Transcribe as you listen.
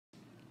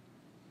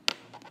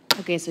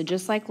Okay, so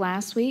just like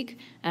last week,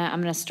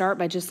 I'm going to start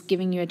by just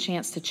giving you a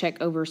chance to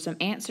check over some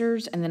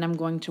answers, and then I'm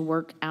going to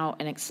work out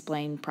and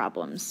explain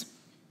problems.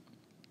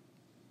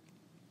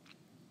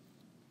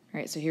 All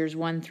right, so here's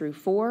 1 through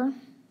 4,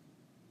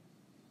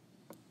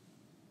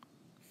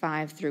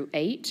 5 through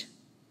 8,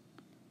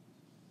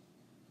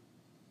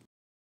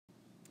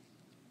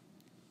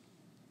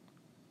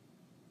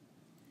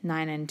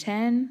 9 and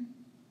 10,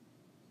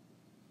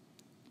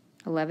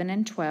 11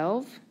 and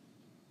 12,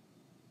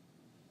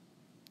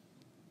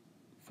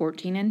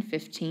 14 and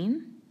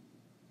 15,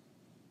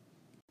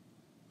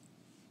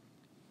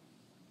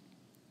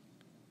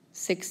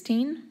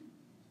 16,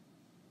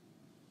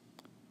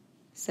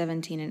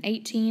 17 and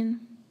 18,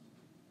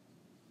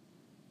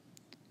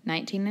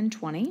 19 and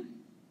 20,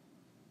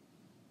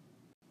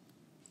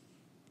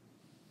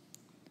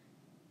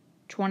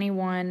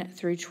 21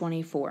 through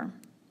 24.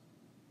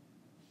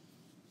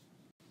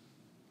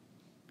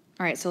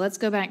 All right, so let's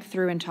go back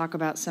through and talk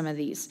about some of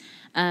these.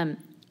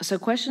 So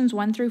questions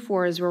 1 through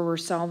 4 is where we're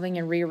solving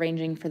and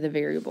rearranging for the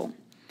variable.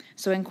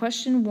 So in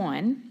question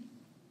 1,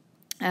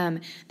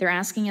 they're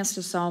asking us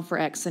to solve for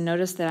x. So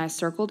notice that I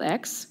circled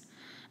x.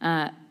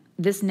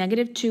 This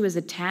 -2 is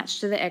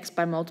attached to the x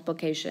by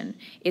multiplication.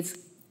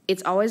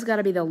 It's always got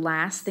to be the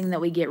last thing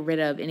that we get rid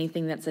of,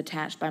 anything that's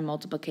attached by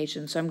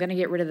multiplication. So I'm going to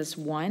get rid of this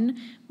 1,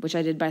 which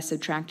I did by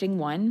subtracting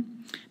 1.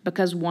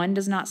 Because 1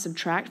 does not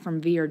subtract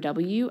from v or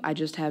w, I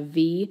just have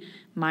v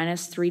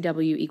minus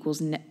 3w equals,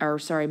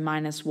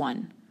 minus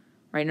 1.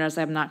 Right, notice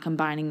I'm not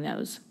combining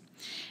those.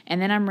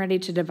 And then I'm ready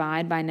to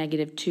divide by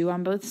 -2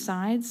 on both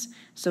sides.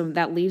 So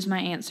that leaves my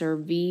answer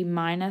v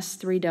minus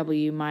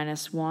 3w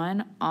minus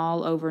 1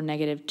 all over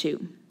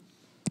 -2.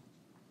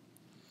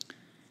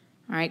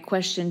 All right,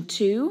 question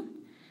 2.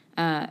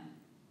 That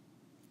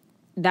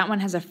one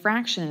has a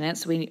fraction in it,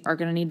 so we are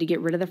going to need to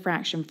get rid of the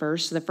fraction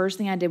first. So the first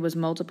thing I did was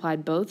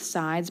multiplied both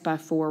sides by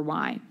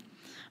 4y.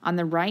 On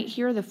the right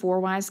here, the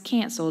 4y's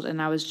canceled,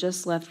 and I was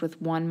just left with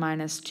 1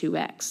 minus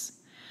 2x.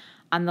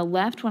 On the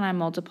left, when I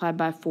multiply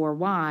by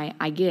 4y,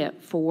 I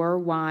get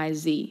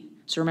 4yz.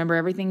 So remember,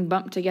 everything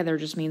bumped together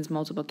just means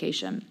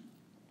multiplication.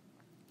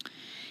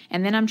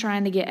 And then I'm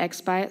trying to get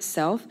x by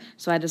itself,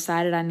 so I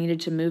decided I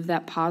needed to move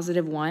that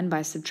positive 1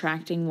 by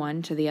subtracting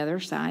 1 to the other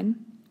side.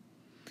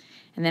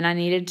 And then I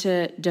needed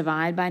to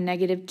divide by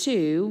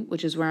 -2,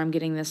 which is where I'm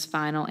getting this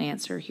final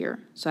answer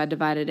here. So I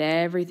divided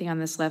everything on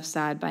this left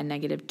side by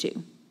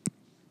 -2.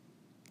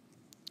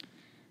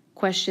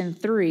 Question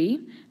 3,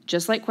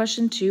 just like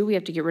question 2, we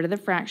have to get rid of the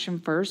fraction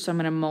first, so I'm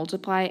going to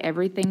multiply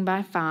everything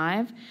by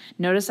 5.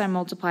 Notice I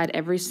multiplied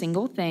every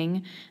single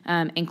thing,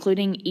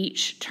 including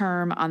each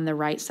term on the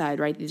right side,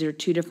 right? These are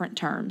 2 different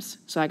terms.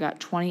 So I got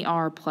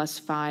 20r plus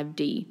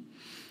 5d.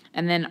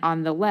 And then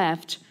on the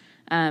left,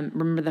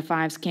 remember the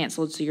 5's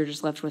canceled, so you're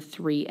just left with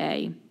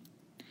 3a.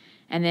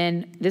 And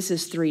then this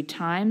is 3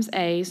 times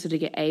a, so to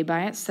get a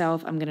by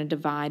itself, I'm going to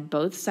divide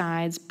both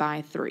sides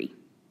by 3.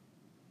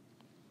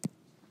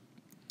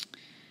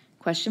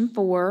 Question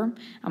 4,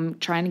 I'm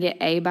trying to get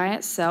a by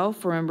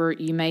itself. Remember,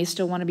 you may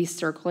still want to be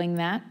circling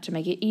that to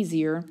make it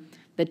easier.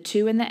 The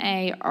 2 and the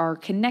a are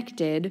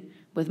connected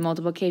with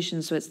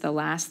multiplication, so it's the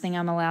last thing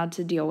I'm allowed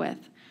to deal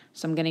with.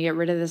 So I'm going to get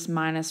rid of this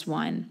minus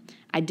 1.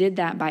 I did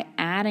that by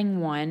adding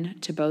 1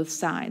 to both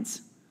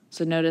sides.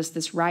 So notice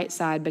this right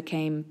side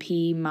became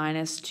p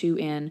minus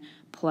 2n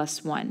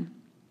plus 1.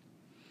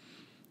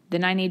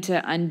 Then I need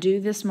to undo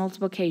this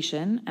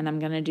multiplication, and I'm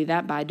going to do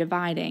that by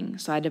dividing.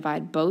 So I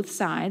divide both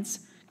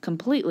sides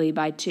completely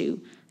by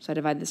 2. So I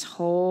divide this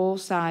whole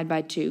side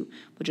by 2,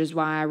 which is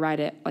why I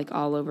write it like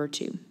all over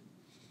 2.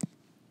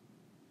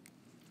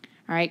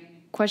 All right,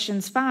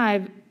 questions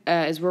 5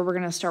 is where we're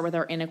going to start with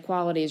our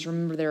inequalities.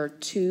 Remember, there are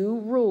 2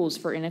 rules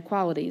for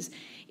inequalities.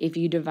 If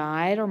you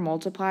divide or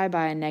multiply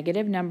by a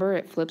negative number,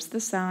 it flips the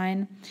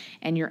sign,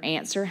 and your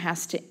answer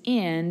has to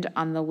end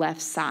on the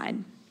left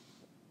side.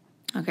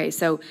 Okay,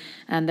 so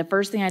the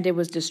first thing I did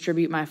was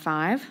distribute my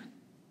 5.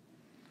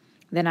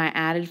 Then I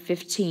added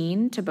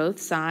 15 to both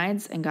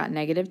sides and got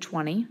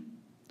 -20.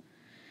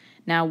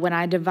 Now, when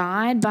I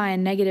divide by a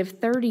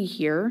 -30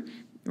 here,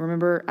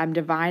 remember I'm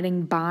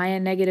dividing by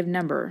a negative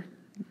number.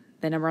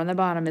 The number on the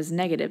bottom is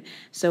negative.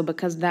 So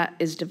because that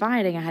is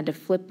dividing, I had to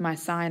flip my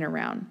sign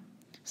around.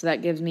 So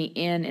that gives me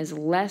n is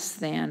less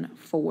than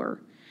 4.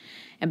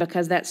 And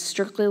because that's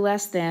strictly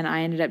less than,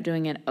 I ended up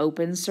doing an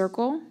open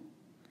circle.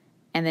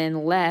 And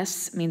then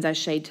less means I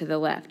shade to the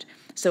left.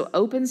 So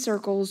open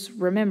circles,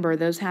 remember,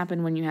 those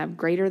happen when you have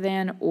greater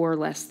than or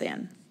less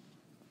than.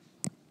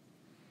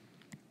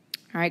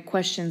 All right,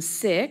 question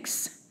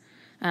 6.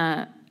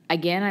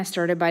 Again, I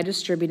started by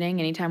distributing.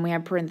 Anytime we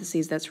have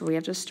parentheses, that's where we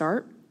have to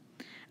start.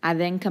 I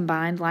then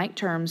combined like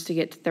terms to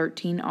get to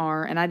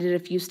 13r, and I did a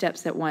few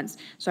steps at once.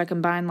 So I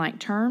combined like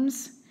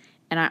terms,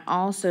 and I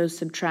also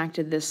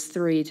subtracted this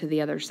 3 to the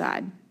other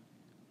side.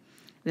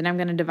 Then I'm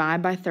going to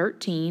divide by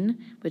 13,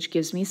 which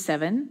gives me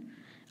 7.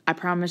 I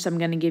promise I'm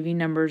going to give you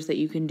numbers that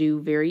you can do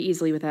very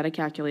easily without a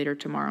calculator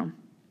tomorrow.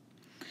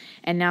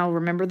 And now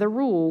remember the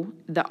rule,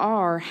 the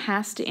r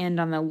has to end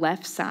on the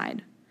left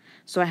side.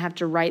 so I have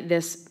to write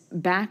this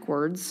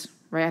backwards,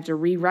 right? I have to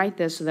rewrite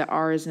this so that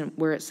r isn't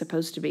where it's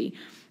supposed to be.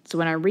 So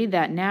when I read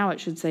that now, it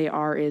should say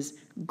r is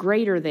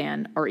greater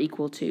than or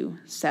equal to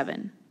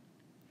 7.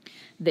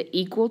 The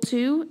equal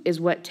to is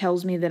what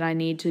tells me that I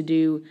need to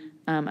do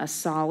a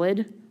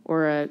solid,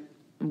 or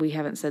we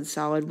haven't said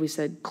solid, we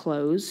said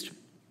closed,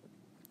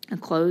 a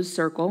closed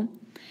circle.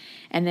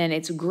 And then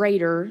it's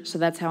greater, so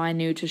that's how I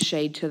knew to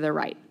shade to the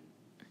right.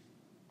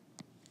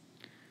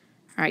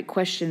 All right,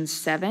 question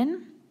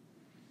 7.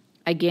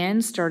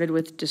 Again, started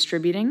with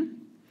distributing.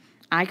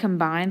 I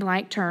combined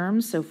like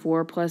terms, so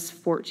 4 plus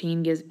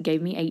 14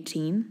 gave me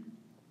 18.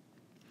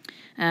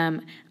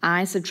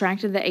 I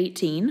subtracted the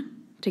 18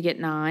 to get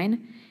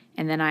 9,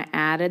 and then I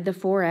added the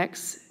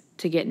 4x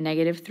to get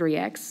negative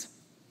 3x.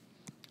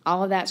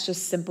 All of that's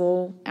just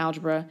simple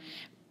algebra.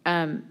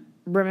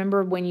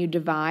 Remember when you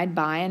divide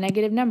by a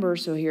negative number,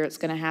 so here it's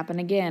going to happen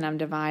again. I'm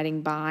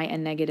dividing by a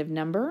negative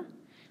number,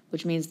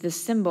 which means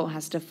this symbol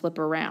has to flip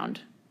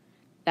around.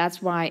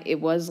 That's why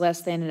it was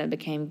less than and it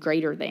became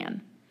greater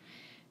than.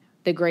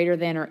 The greater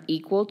than or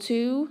equal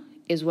to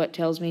is what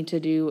tells me to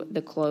do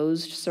the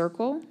closed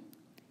circle.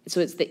 So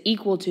it's the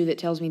equal to that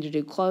tells me to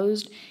do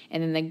closed,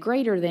 and then the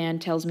greater than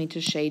tells me to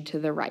shade to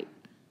the right.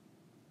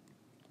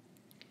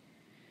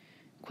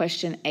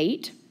 Question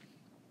 8.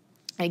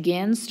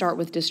 Again, start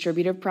with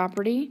distributive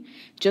property.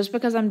 Just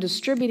because I'm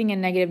distributing a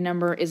negative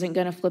number isn't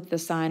going to flip the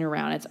sign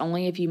around. It's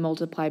only if you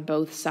multiply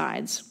both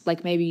sides,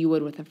 like maybe you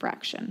would with a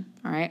fraction,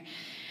 all right?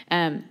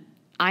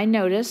 I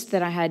noticed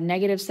that I had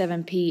negative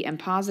 7p and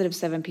positive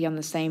 7p on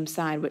the same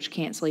side, which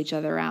cancel each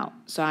other out.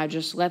 So I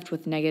just left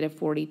with negative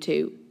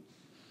 42.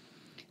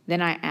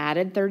 Then I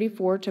added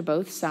 34 to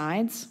both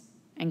sides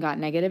and got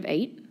negative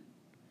 8.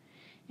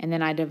 And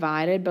then I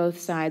divided both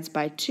sides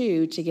by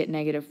 2 to get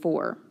negative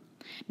 4.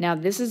 Now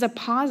this is a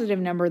positive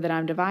number that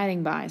I'm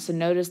dividing by, so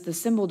notice the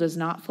symbol does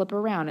not flip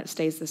around, it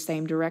stays the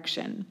same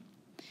direction.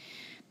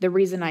 The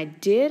reason I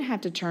did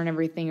have to turn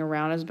everything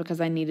around is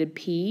because I needed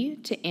p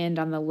to end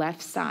on the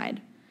left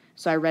side.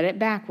 So I read it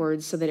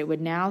backwards so that it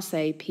would now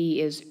say p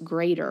is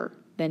greater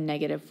than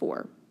negative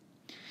 4.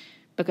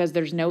 Because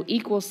there's no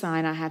equal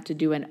sign, I have to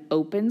do an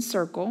open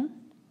circle,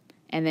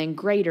 and then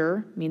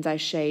greater means I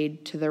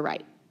shade to the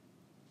right.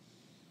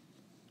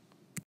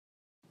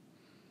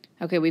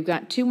 Okay, we've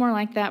got 2 more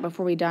like that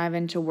before we dive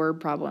into word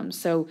problems.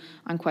 So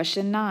on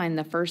question 9,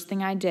 the first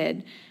thing I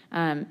did,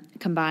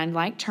 combined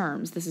like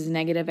terms. This is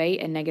negative 8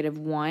 and negative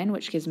 1,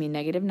 which gives me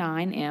negative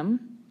 9m.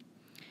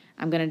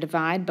 I'm going to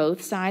divide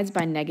both sides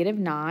by negative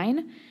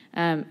 9.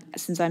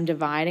 Since I'm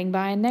dividing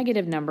by a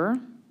negative number,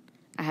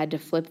 I had to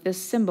flip this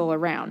symbol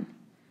around.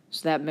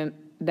 So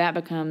that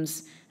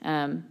becomes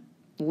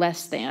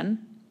less than.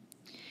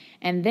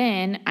 And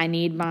then I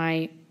need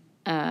my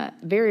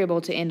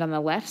variable to end on the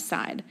left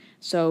side.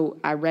 So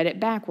I read it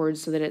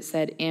backwards so that it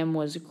said m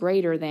was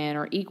greater than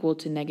or equal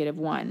to negative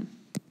 1.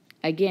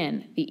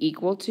 Again, the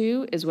equal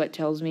to is what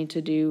tells me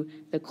to do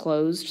the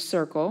closed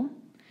circle,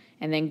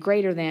 and then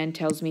greater than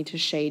tells me to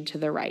shade to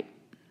the right.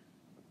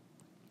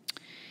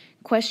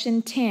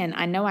 Question 10,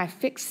 I know I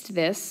fixed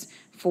this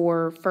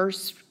for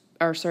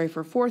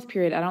fourth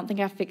period. I don't think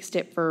I fixed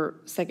it for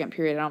second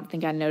period. I don't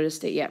think I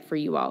noticed it yet for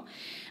you all.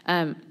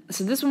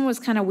 So this one was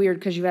kind of weird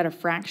because you had a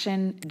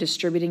fraction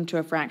distributing to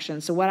a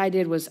fraction. So what I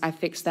did was I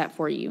fixed that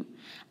for you.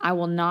 I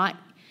will not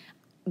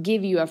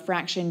give you a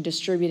fraction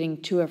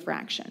distributing to a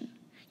fraction.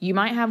 You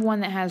might have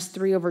one that has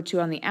 3 over 2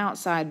 on the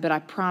outside, but I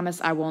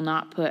promise I will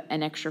not put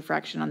an extra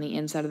fraction on the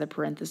inside of the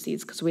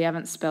parentheses because we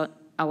haven't spent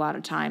a lot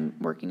of time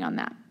working on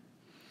that.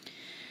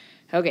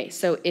 Okay,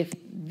 so if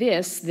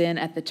this then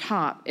at the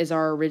top is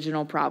our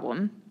original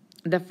problem,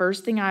 the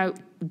first thing I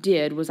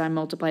did was I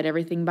multiplied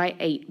everything by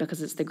 8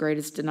 because it's the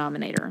greatest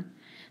denominator.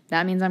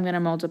 That means I'm going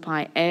to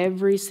multiply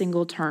every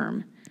single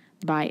term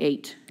by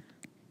 8.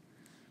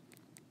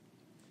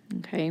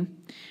 Okay,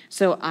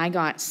 so I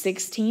got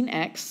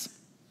 16x.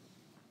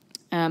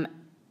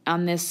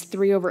 On this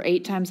 3 over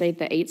 8 times 8,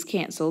 the 8's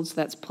canceled, so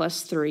that's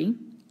plus 3.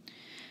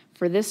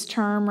 For this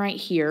term right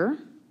here,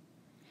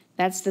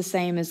 that's the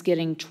same as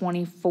getting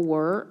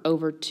 24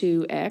 over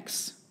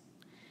 2x.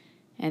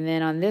 And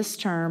then on this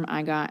term,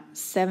 I got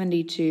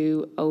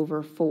 72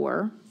 over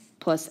 4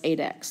 plus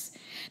 8x.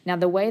 Now,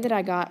 the way that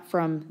I got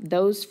from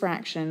those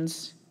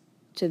fractions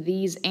to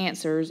these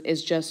answers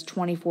is just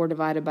 24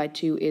 divided by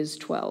 2 is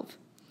 12.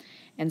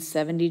 And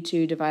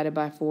 72 divided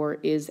by 4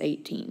 is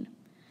 18.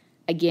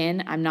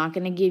 Again, I'm not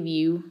going to give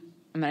you,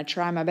 I'm going to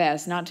try my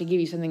best not to give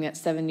you something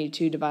that's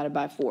 72 divided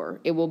by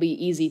 4. It will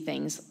be easy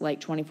things like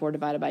 24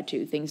 divided by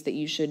 2, things that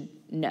you should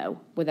know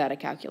without a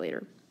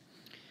calculator.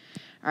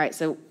 All right,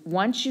 so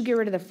once you get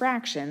rid of the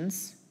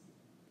fractions,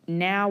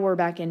 now we're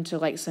back into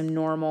like some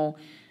normal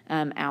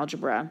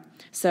algebra.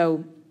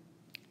 So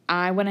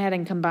I went ahead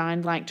and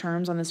combined like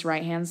terms on this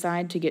right-hand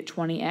side to get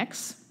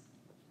 20x.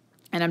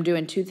 And I'm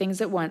doing 2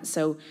 things at once,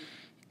 so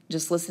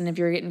just listen if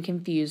you're getting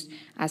confused.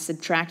 I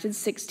subtracted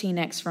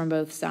 16x from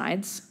both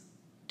sides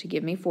to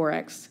give me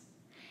 4x.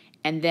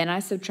 And then I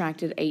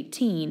subtracted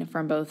 18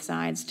 from both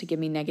sides to give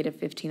me negative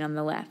 15 on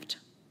the left.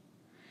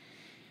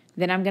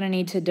 Then I'm going to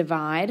need to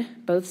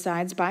divide both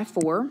sides by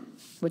 4,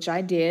 which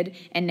I did,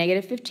 and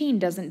negative 15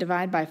 doesn't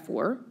divide by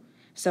 4,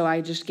 so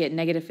I just get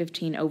negative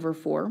 15 over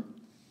 4.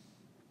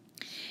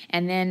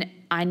 And then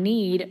I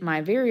need my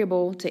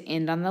variable to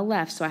end on the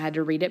left, so I had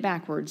to read it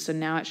backwards. So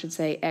now it should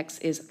say x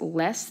is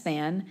less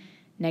than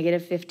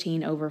negative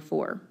 15 over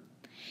 4.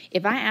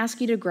 If I ask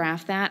you to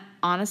graph that,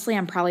 honestly,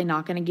 I'm probably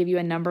not going to give you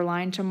a number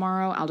line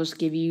tomorrow. I'll just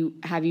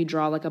have you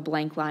draw like a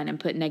blank line and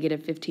put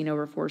negative 15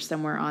 over 4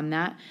 somewhere on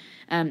that.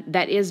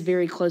 That is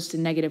very close to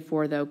negative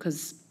 4, though,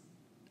 because,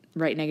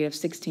 right, negative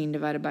 16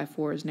 divided by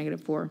 4 is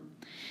negative 4.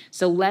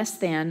 So less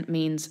than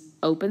means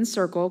open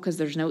circle because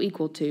there's no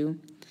equal to,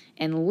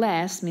 and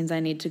less means I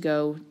need to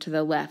go to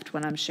the left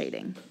when I'm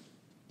shading.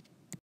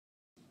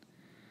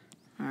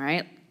 All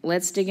right,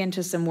 let's dig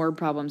into some word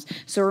problems.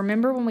 So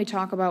remember, when we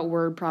talk about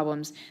word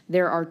problems,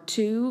 there are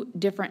 2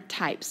 different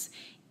types.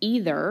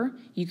 Either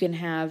you can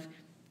have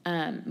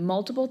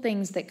multiple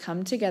things that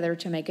come together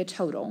to make a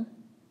total.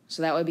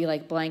 So that would be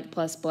like blank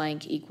plus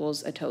blank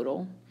equals a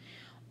total.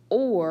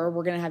 Or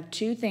we're going to have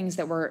 2 things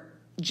that we're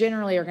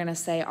generally are going to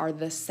say are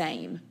the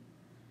same.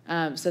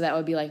 So that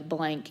would be like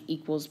blank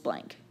equals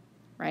blank,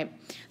 right?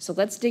 So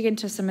let's dig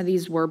into some of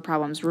these word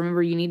problems.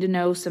 Remember, you need to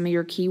know some of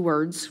your key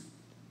words.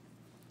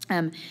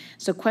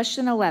 So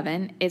question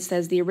 11, it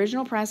says the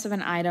original price of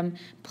an item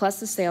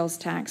plus the sales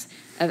tax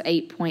of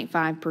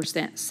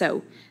 8.5%.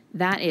 So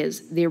that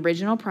is the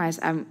original price.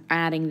 I'm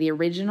adding the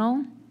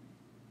original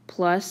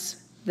plus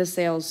the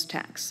sales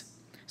tax.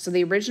 So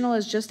the original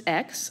is just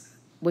x,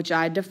 which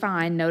I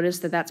defined. Notice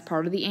that that's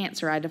part of the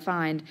answer. I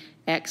defined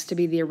x to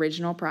be the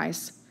original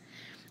price.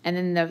 And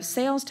then the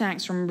sales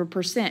tax, remember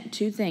percent,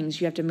 2 things.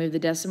 You have to move the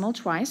decimal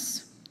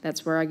twice.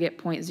 That's where I get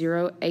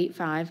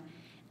 0.085.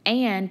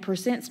 And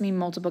percents mean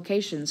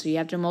multiplication, so you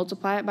have to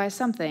multiply it by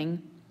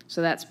something.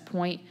 So that's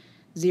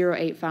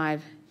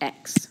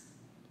 0.085x. All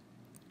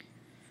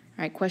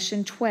right,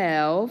 question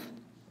 12.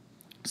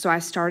 So I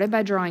started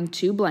by drawing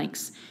 2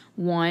 blanks.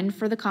 1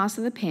 for the cost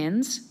of the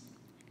pens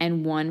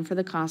and 1 for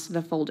the cost of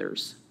the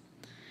folders.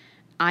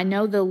 I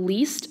know the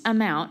least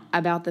amount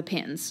about the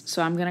pens,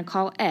 so I'm going to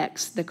call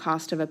x the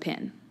cost of a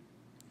pen.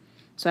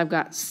 So I've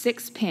got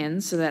 6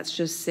 pens, so that's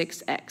just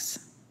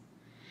 6x.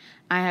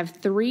 I have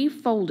 3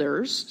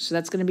 folders, so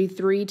that's going to be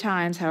 3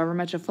 times however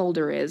much a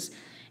folder is.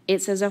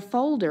 It says a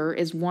folder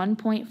is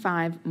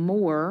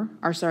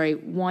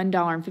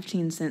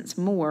 $1.15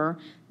 more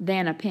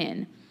than a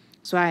pen.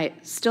 So I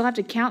still have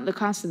to count the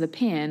cost of the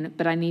pen,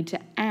 but I need to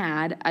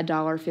add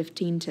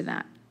 $1.15 to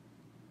that.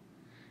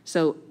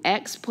 So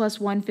x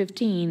plus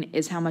 115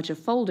 is how much a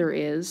folder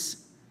is,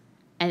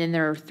 and then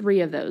there are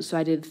 3 of those. So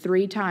I did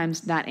 3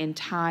 times that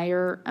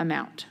entire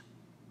amount.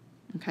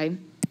 Okay?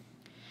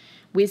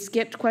 We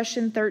skipped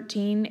question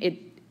 13. It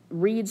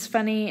reads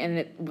funny,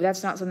 and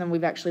that's not something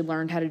we've actually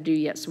learned how to do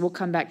yet. So we'll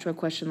come back to a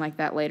question like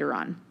that later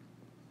on.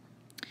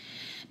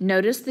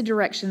 Notice the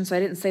directions. So I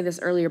didn't say this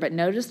earlier, but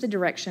notice the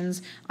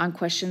directions on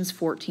questions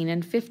 14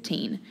 and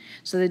 15.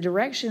 So the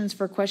directions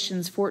for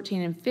questions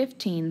 14 and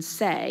 15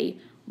 say,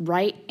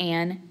 write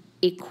an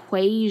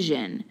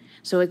equation.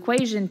 So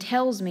equation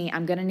tells me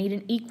I'm going to need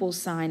an equal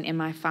sign in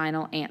my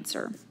final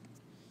answer.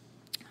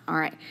 All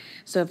right,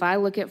 so if I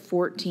look at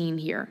 14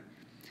 here,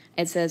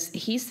 it says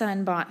his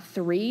son bought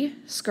 3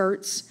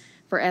 skirts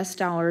for $S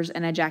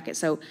and a jacket.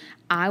 So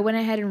I went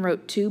ahead and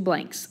wrote 2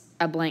 blanks,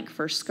 a blank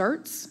for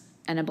skirts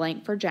and a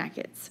blank for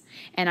jackets.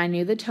 And I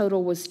knew the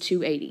total was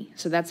 $280.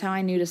 So that's how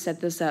I knew to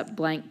set this up.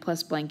 Blank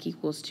plus blank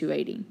equals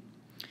 $280.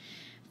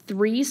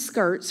 3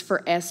 skirts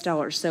for $S.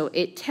 So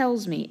it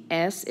tells me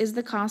S is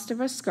the cost of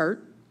a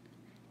skirt,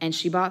 and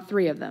she bought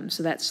 3 of them.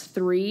 So that's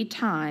 3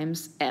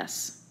 times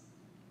S.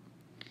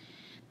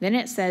 Then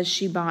it says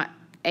she bought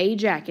a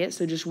jacket,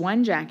 so just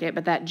 1 jacket,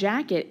 but that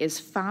jacket is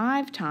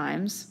 5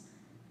 times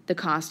the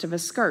cost of a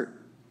skirt.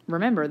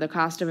 Remember, the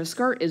cost of a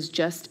skirt is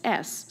just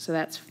S, so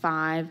that's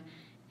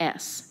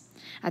 5S.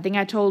 I think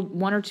I told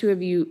 1 or 2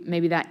 of you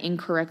maybe that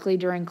incorrectly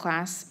during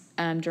class,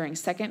 during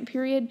second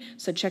period,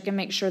 so check and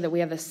make sure that we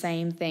have the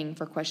same thing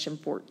for question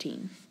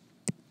 14.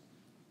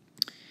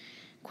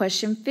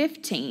 Question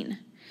 15.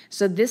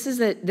 So this is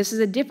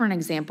a different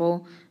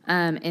example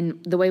in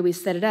the way we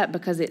set it up,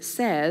 because it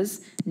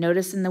says,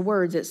 notice in the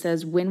words, it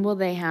says, when will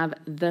they have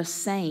the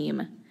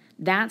same?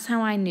 That's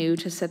how I knew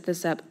to set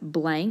this up.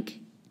 Blank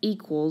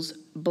equals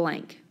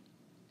blank.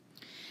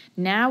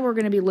 Now we're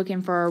going to be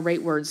looking for our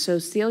rate words. So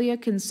Celia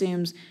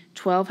consumes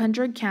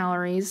 1,200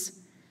 calories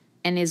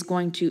and is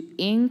going to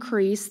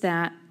increase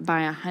that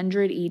by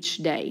 100 each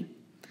day.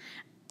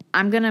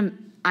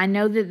 I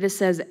know that this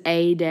says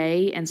a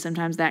day, and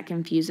sometimes that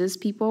confuses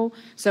people,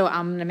 so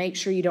I'm going to make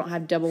sure you don't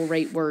have double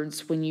rate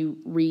words when you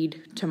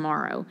read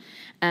tomorrow.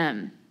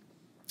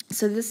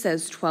 So this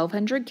says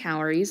 1,200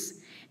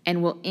 calories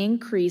and will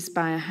increase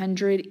by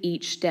 100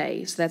 each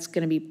day. So that's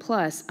going to be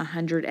plus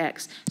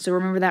 100x. So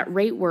remember that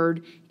rate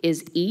word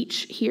is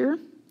each here,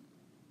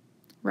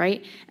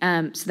 right?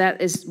 So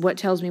that is what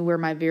tells me where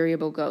my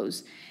variable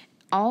goes.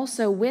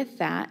 Also with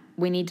that,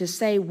 we need to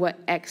say what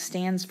x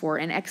stands for.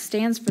 And x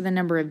stands for the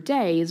number of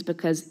days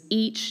because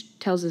each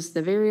tells us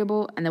the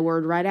variable and the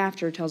word right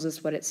after tells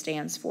us what it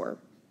stands for.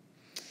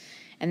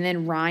 And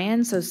then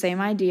Ryan, so same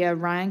idea.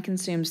 Ryan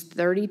consumes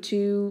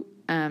 30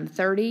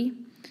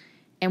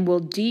 and will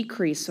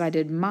decrease. So I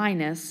did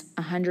minus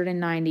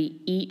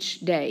 190 each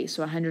day,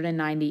 so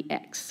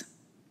 190x.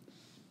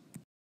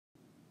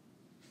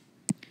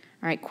 All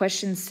right,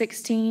 question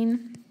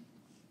 16.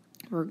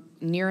 We're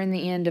nearing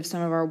the end of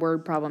some of our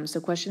word problems. So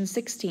question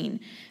 16,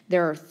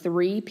 there are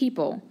 3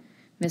 people,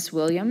 Miss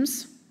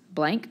Williams,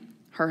 blank,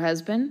 her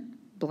husband,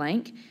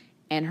 blank,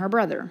 and her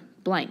brother,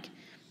 blank.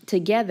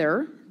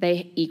 Together,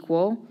 they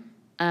equal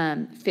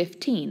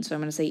 15. So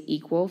I'm going to say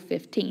equal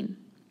 15.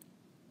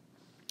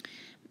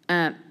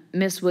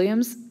 Miss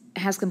Williams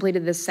has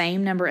completed the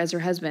same number as her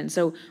husband.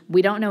 So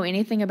we don't know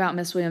anything about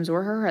Miss Williams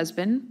or her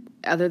husband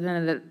other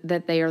than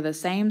that they are the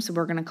same. So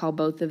we're going to call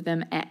both of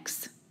them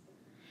X.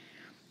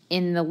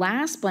 In the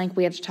last blank,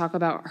 we have to talk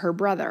about her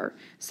brother.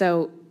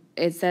 So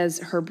it says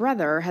her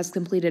brother has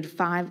completed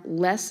 5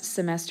 less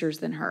semesters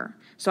than her.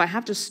 So I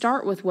have to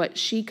start with what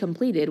she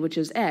completed, which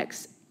is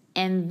X,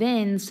 and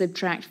then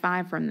subtract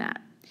 5 from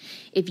that.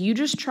 If you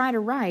just try to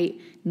write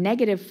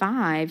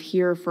 -5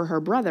 here for her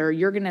brother,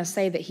 you're going to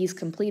say that he's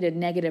completed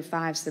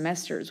 -5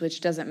 semesters,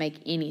 which doesn't make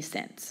any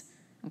sense,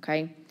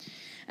 okay?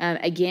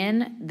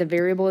 Again, the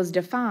variable is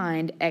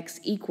defined, X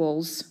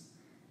equals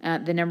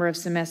the number of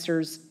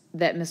semesters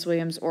that Miss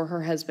Williams or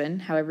her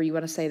husband, however you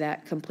want to say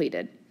that,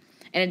 completed.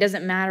 And it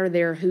doesn't matter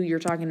there who you're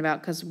talking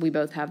about because we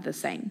both have the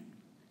same.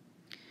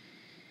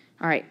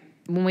 All right,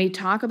 when we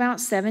talk about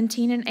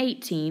 17 and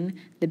 18,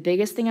 the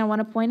biggest thing I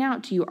want to point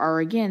out to you are,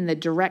 again, the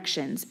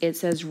directions. It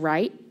says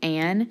write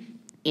an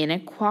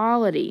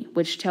inequality,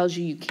 which tells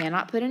you you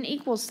cannot put an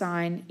equal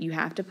sign. You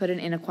have to put an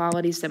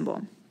inequality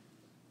symbol.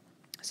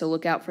 So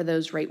look out for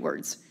those rate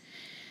words,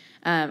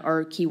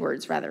 or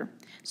keywords, rather.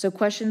 So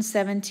question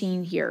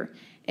 17 here.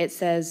 It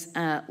says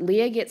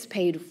Leah gets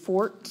paid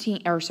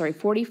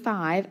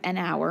 45 an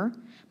hour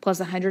plus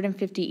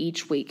 150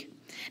 each week.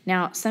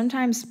 Now,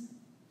 sometimes,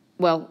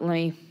 well, let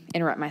me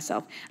interrupt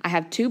myself. I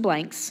have 2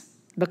 blanks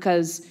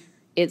because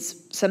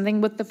it's something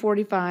with the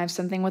 45,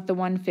 something with the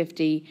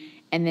 150,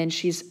 and then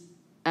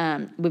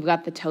we've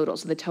got the total.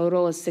 So the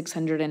total is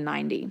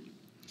 690.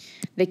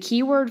 The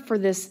key word for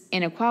this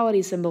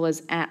inequality symbol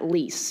is at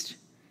least.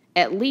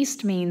 At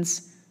least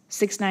means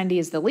 690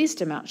 is the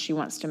least amount she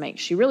wants to make.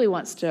 She really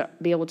wants to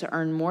be able to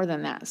earn more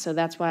than that. So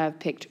that's why I've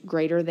picked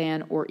greater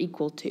than or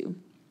equal to.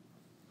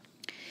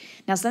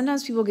 Now,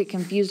 sometimes people get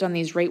confused on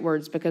these rate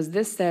words because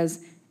this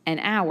says an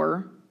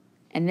hour,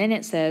 and then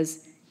it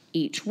says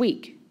each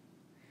week.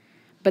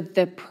 But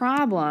the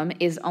problem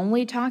is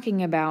only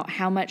talking about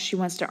how much she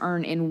wants to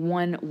earn in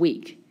 1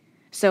 week.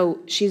 So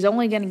she's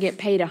only going to get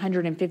paid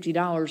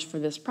 $150 for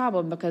this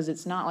problem because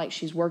it's not like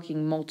she's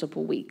working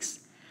multiple weeks.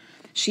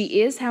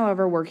 She is,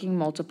 however, working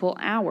multiple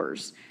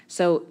hours.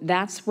 So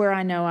that's where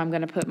I know I'm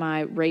going to put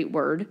my rate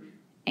word,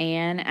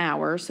 an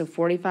hour, so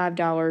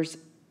 $45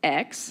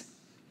 X.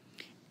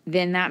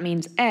 Then that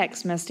means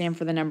X must stand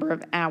for the number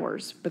of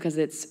hours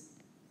because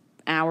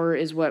hour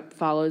is what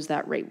follows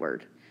that rate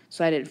word.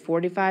 So I did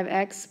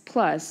 45X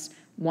plus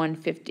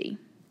 150.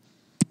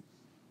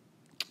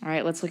 All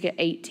right, let's look at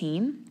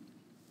 18.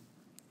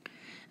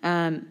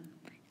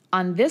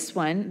 On this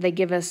one, they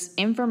give us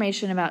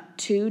information about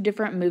 2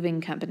 different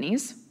moving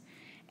companies.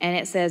 And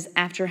it says,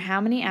 after how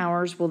many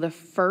hours will the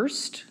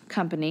first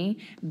company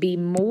be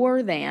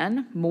more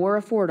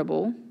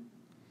affordable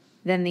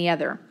than the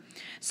other?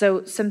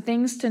 So some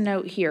things to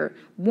note here.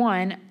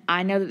 One,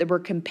 I know that we're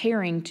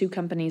comparing 2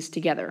 companies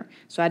together.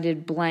 So I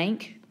did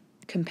blank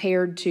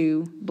compared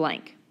to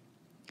blank.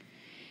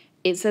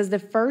 It says the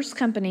first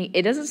company,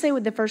 it doesn't say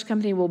what the first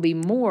company will be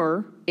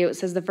more, it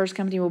says the first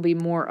company will be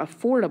more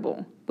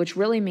affordable, which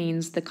really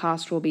means the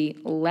cost will be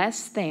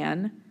less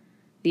than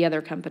the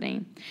other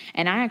company.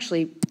 And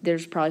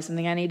there's probably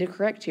something I need to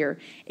correct here.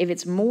 If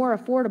it's more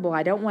affordable,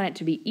 I don't want it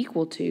to be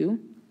equal to,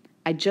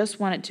 I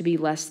just want it to be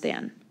less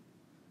than.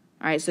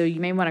 All right, so you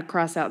may want to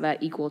cross out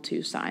that equal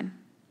to sign.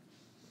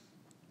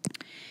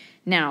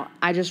 Now,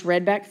 I just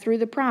read back through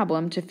the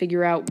problem to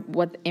figure out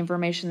what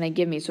information they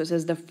give me. So it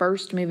says the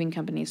first moving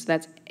company. So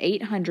that's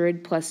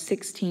 800 plus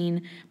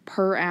 16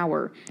 per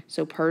hour.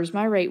 So per is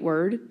my rate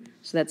word.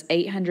 So that's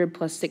 800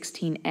 plus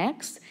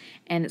 16x.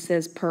 And it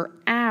says per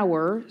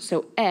hour.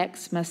 So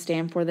x must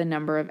stand for the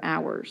number of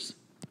hours.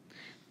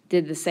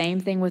 Did the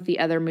same thing with the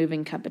other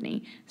moving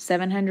company.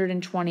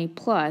 720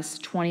 plus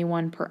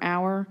 21 per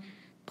hour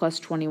plus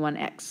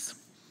 21x.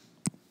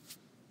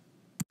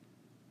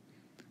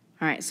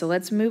 All right, so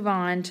let's move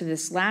on to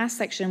this last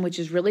section, which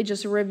is really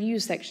just a review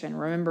section.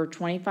 Remember,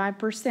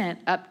 25%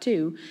 up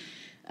to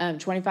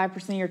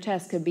 25% of your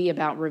test could be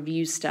about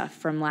review stuff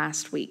from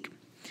last week.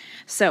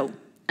 So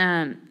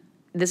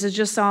this is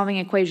just solving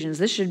equations.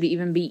 This should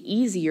even be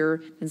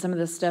easier than some of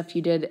the stuff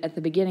you did at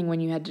the beginning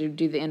when you had to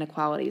do the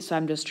inequalities. So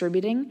I'm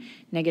distributing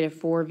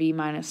 -4v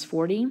minus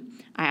 40.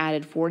 I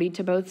added 40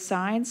 to both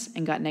sides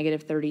and got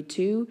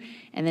 -32,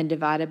 and then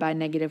divided by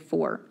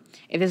 -4.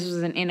 If this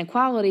was an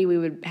inequality, we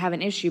would have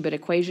an issue, but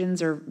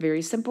equations are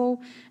very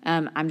simple.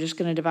 I'm just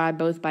going to divide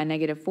both by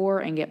 -4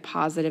 and get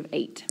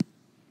 +8.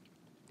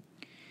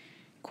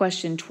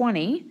 Question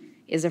 20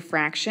 is a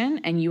fraction,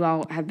 and you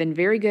all have been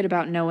very good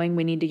about knowing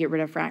we need to get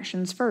rid of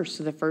fractions first.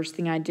 So the first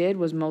thing I did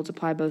was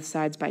multiply both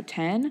sides by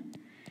 10.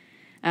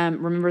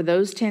 Remember,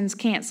 those 10s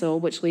cancel,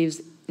 which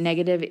leaves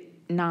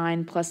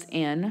 -9 plus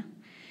n.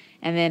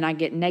 And then I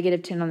get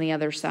 -10 on the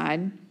other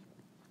side.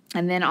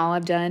 And then all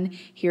I've done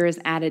here is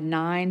added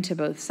 9 to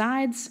both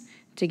sides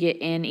to get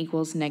n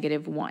equals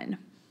 -1.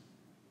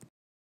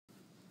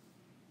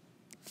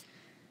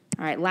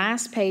 All right,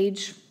 last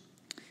page,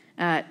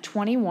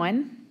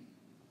 21.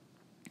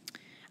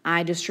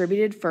 I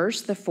distributed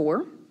first the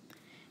 4.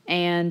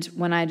 And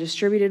when I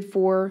distributed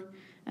 4,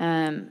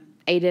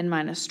 8n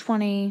minus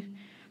 20,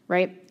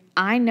 right?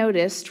 I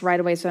noticed right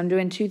away, so I'm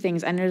doing two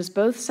things. I noticed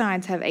both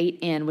sides have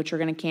 8n, which are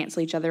going to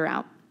cancel each other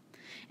out.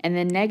 And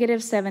then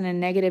 -7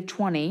 and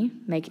 -20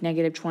 make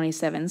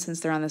 -27. Since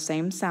they're on the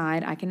same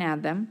side, I can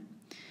add them.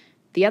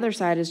 The other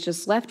side is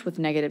just left with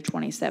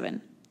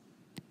 -27.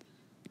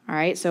 All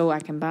right, so I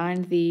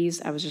combined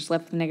these. I was just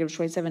left with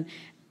 -27.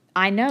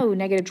 I know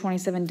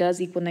 -27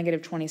 does equal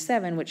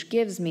 -27, which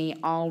gives me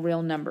all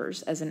real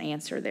numbers as an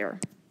answer there,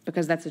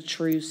 because that's a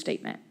true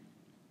statement.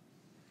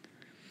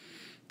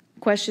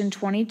 Question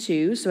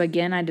 22, so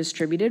again, I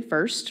distributed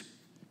first.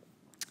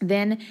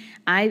 Then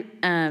I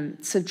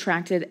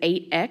subtracted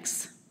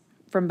 8x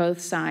from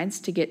both sides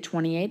to get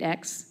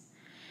 28x.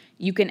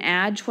 You can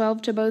add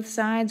 12 to both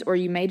sides, or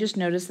you may just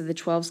notice that the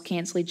 12s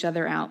cancel each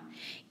other out.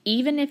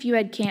 Even if you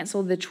had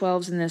canceled the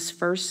 12s in this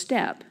first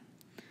step,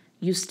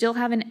 you still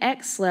have an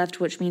x left,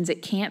 which means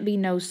it can't be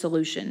no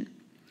solution.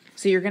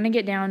 So you're going to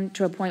get down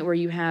to a point where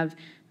you have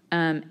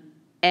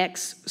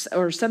x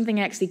or something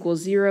x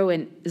equals 0,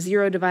 and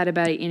 0 divided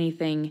by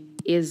anything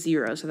is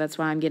 0. So that's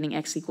why I'm getting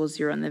x equals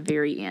 0 in the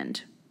very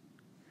end.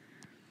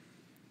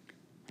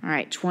 All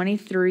right,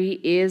 23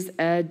 is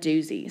a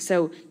doozy.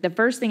 So the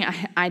first thing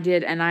I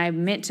did, and I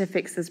meant to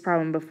fix this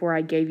problem before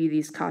I gave you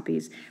these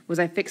copies, was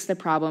I fixed the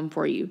problem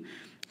for you.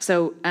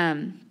 So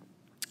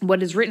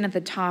what is written at the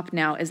top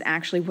now is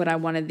actually what I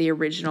wanted the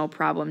original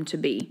problem to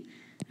be.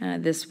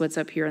 What's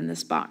up here in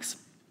this box.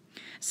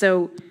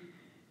 So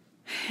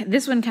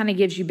this one kind of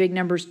gives you big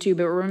numbers too,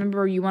 but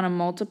remember you want to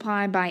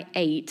multiply by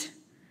 8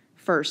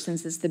 first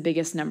since it's the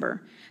biggest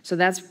number. So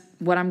that's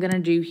what I'm going to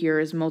do here,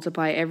 is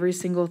multiply every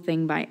single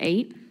thing by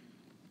 8.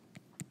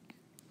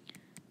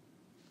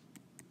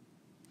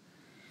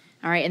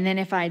 All right, and then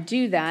if I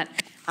do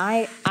that,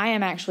 I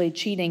am actually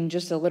cheating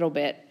just a little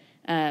bit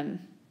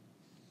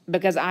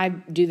because I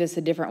do this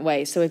a different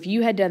way. So if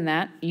you had done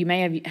that, you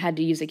may have had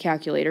to use a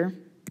calculator.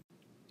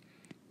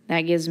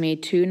 That gives me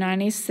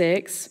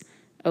 296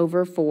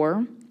 over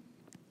 4,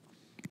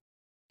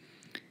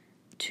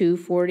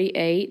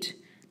 248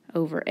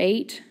 over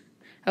 8.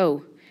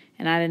 Oh,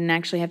 and I didn't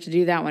actually have to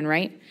do that one,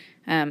 right?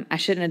 I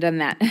shouldn't have done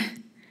that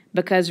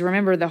because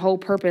remember, the whole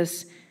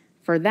purpose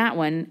for that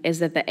one is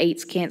that the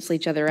 8s cancel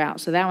each other out.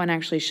 So that one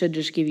actually should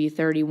just give you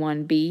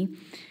 31b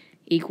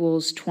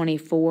equals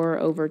 24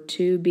 over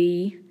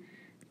 2b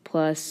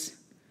plus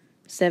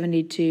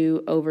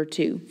 72 over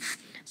 2.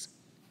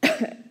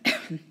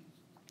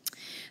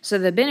 So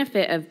the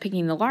benefit of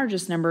picking the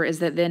largest number is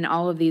that then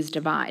all of these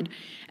divide.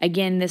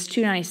 Again, this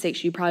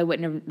 296, you probably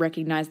wouldn't have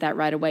recognized that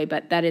right away,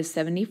 but that is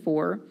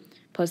 74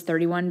 plus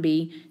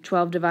 31b.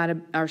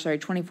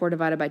 24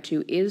 divided by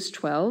 2 is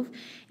 12,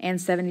 and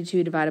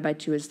 72 divided by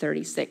 2 is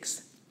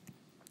 36.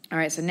 All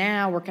right, so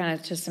now we're kind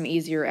of to some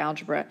easier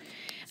algebra.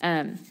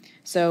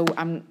 So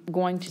I'm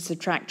going to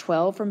subtract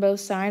 12 from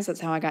both sides. That's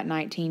how I got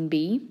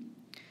 19b.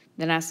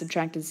 Then I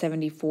subtracted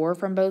 74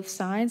 from both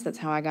sides. That's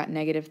how I got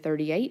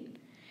 -38.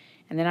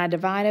 And then I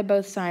divided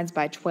both sides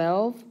by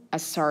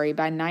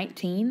by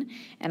 19,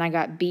 and I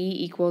got b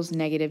equals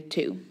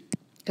 -2,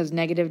 because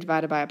negative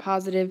divided by a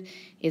positive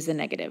is a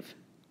negative.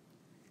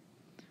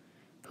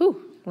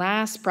 Whew,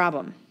 last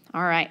problem.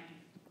 All right.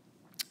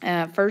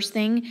 First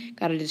thing,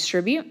 got to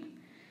distribute.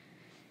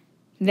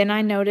 Then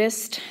I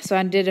noticed, so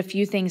I did a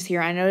few things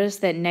here. I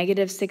noticed that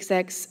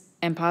 -6x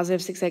and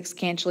 +6x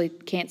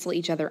cancel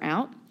each other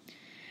out.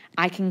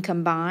 I can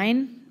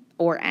combine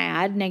or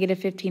add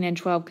 -15 and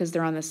 12 because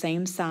they're on the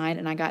same side,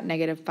 and I got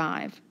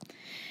 -5.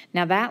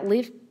 Now that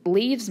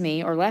leaves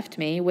me, or left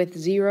me, with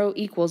 0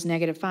 equals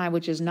 -5,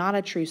 which is not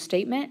a true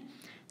statement.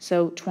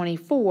 So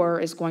 24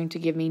 is going to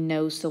give me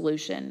no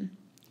solution.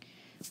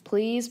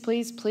 Please,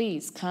 please,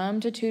 please come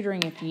to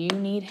tutoring if you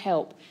need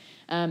help.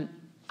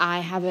 I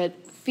have a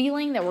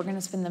feeling that we're going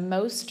to spend the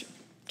most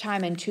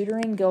time in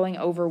tutoring going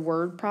over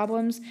word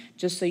problems,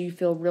 just so you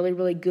feel really,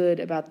 really good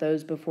about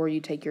those before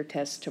you take your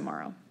test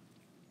tomorrow.